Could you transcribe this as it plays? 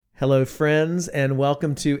Hello, friends, and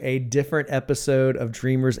welcome to a different episode of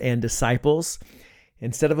Dreamers and Disciples.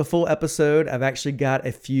 Instead of a full episode, I've actually got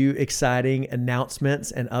a few exciting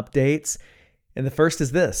announcements and updates. And the first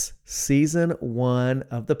is this: season 1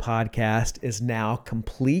 of the podcast is now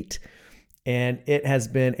complete, and it has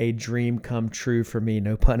been a dream come true for me,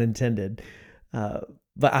 no pun intended. But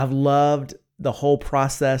I've loved the whole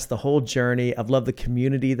process, the whole journey. I've loved the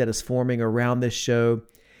community that is forming around this show.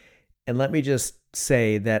 And let me just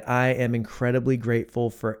say that I am incredibly grateful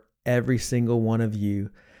for every single one of you,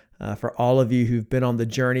 for all of you who've been on the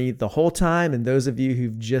journey the whole time, and those of you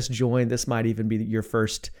who've just joined. This might even be your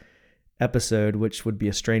first episode, which would be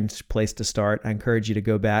a strange place to start. I encourage you to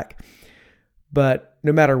go back. But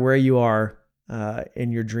no matter where you are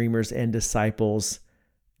in your Dreamers and Disciples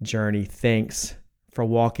journey, thanks for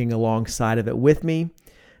walking alongside of it with me.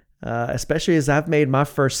 Especially as I've made my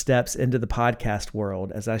first steps into the podcast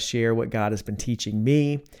world, as I share what God has been teaching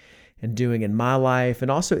me and doing in my life,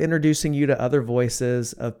 and also introducing you to other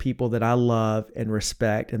voices of people that I love and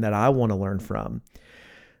respect and that I want to learn from.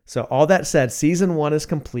 So all that said, season 1 is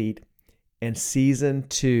complete, and season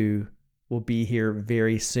 2 will be here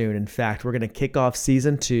very soon. In fact, we're going to kick off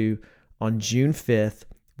season 2 on June 5th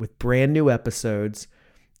with brand new episodes.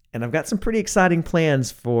 And I've got some pretty exciting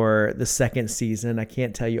plans for the second season. I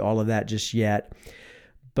can't tell you all of that just yet.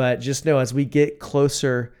 But just know, as we get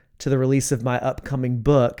closer to the release of my upcoming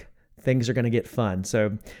book, things are going to get fun.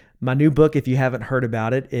 So my new book, if you haven't heard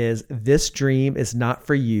about it, is This Dream Is Not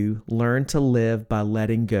For You, Learn to Live by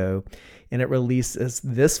Letting Go. And it releases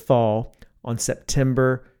this fall on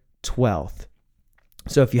September 12th.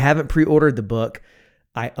 So if you haven't pre-ordered the book,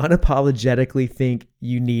 I unapologetically think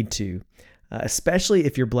you need to. Especially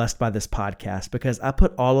if you're blessed by this podcast, because I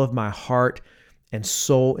put all of my heart and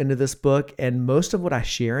soul into this book, and most of what I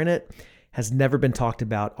share in it has never been talked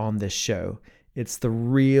about on this show. It's the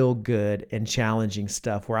real good and challenging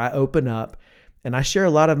stuff where I open up and I share a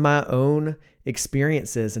lot of my own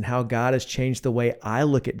experiences and how God has changed the way I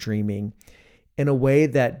look at dreaming in a way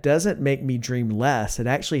that doesn't make me dream less. It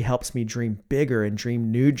actually helps me dream bigger and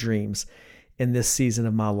dream new dreams in this season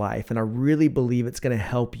of my life. And I really believe it's going to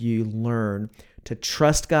help you learn to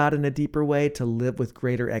trust God in a deeper way, to live with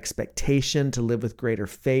greater expectation, to live with greater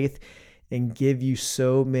faith, and give you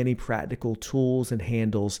so many practical tools and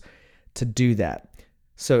handles to do that.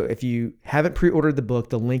 So if you haven't pre-ordered the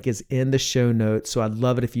book, the link is in the show notes. So I'd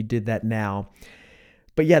love it if you did that now.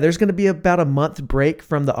 But yeah, there's going to be about a month break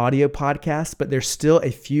from the audio podcast, but there's still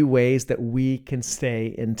a few ways that we can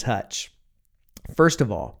stay in touch. First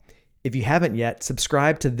of all, if you haven't yet,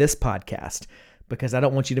 subscribe to this podcast, because I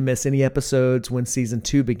don't want you to miss any episodes when season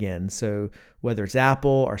 2 begins. So whether it's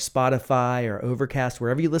Apple or Spotify or Overcast,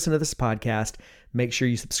 wherever you listen to this podcast, make sure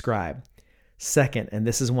you subscribe. Second, and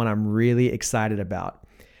this is one I'm really excited about,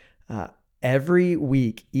 every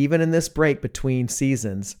week, even in this break between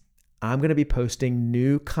seasons, I'm going to be posting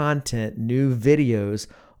new content, new videos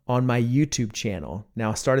on my YouTube channel. Now,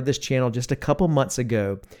 I started this channel just a couple months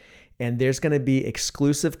ago, and there's going to be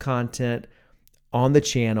exclusive content on the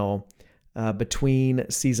channel between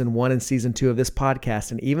season 1 and season 2 of this podcast.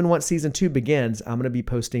 And even once season 2 begins, I'm going to be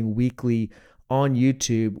posting weekly on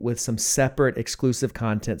YouTube with some separate exclusive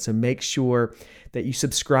content. So make sure that you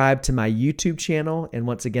subscribe to my YouTube channel. And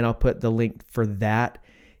once again, I'll put the link for that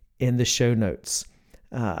in the show notes.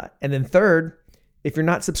 And then third, if you're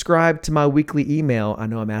not subscribed to my weekly email, I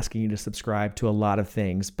know I'm asking you to subscribe to a lot of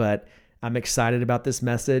things, but I'm excited about this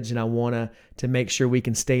message, and I want to make sure we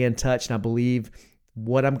can stay in touch. And I believe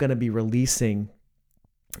what I'm going to be releasing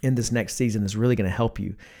in this next season is really going to help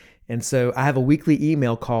you. And so I have a weekly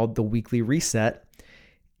email called The Weekly Reset,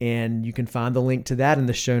 and you can find the link to that in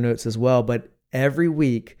the show notes as well. But every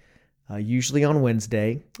week, usually on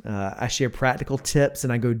Wednesday, I share practical tips,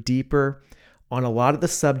 and I go deeper on a lot of the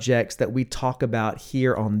subjects that we talk about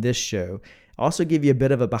here on this show. I also give you a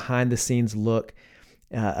bit of a behind the scenes look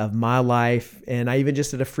of my life. And I even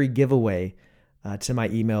just did a free giveaway to my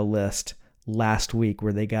email list last week,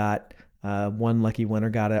 where they got one lucky winner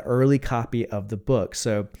got an early copy of the book.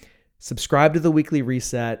 So subscribe to the Weekly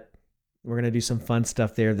Reset. We're going to do some fun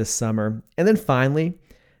stuff there this summer. And then finally,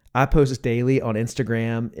 I post daily on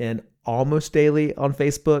Instagram and almost daily on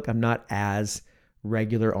Facebook. I'm not as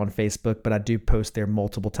regular on Facebook, but I do post there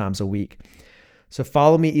multiple times a week. So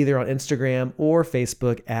follow me either on Instagram or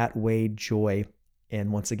Facebook at Wade Joy.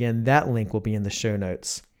 And once again, that link will be in the show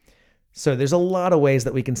notes. So there's a lot of ways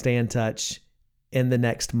that we can stay in touch in the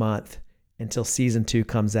next month until season 2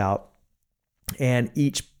 comes out. And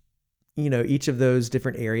each of those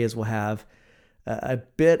different areas will have a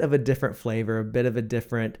bit of a different flavor, a bit of a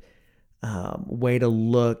different way to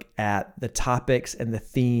look at the topics and the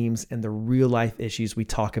themes and the real life issues we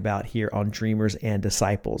talk about here on Dreamers and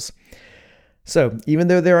Disciples. So even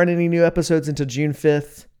though there aren't any new episodes until June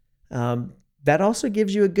 5th, that also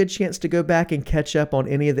gives you a good chance to go back and catch up on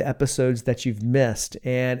any of the episodes that you've missed.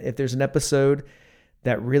 And if there's an episode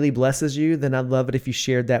that really blesses you, then I'd love it if you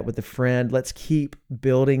shared that with a friend. Let's keep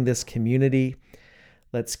building this community.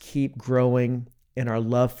 Let's keep growing in our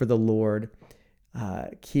love for the Lord.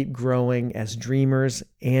 Keep growing as dreamers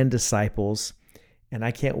and disciples. And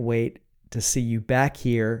I can't wait to see you back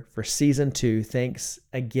here for season 2. Thanks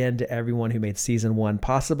again to everyone who made season 1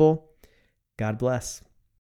 possible. God bless.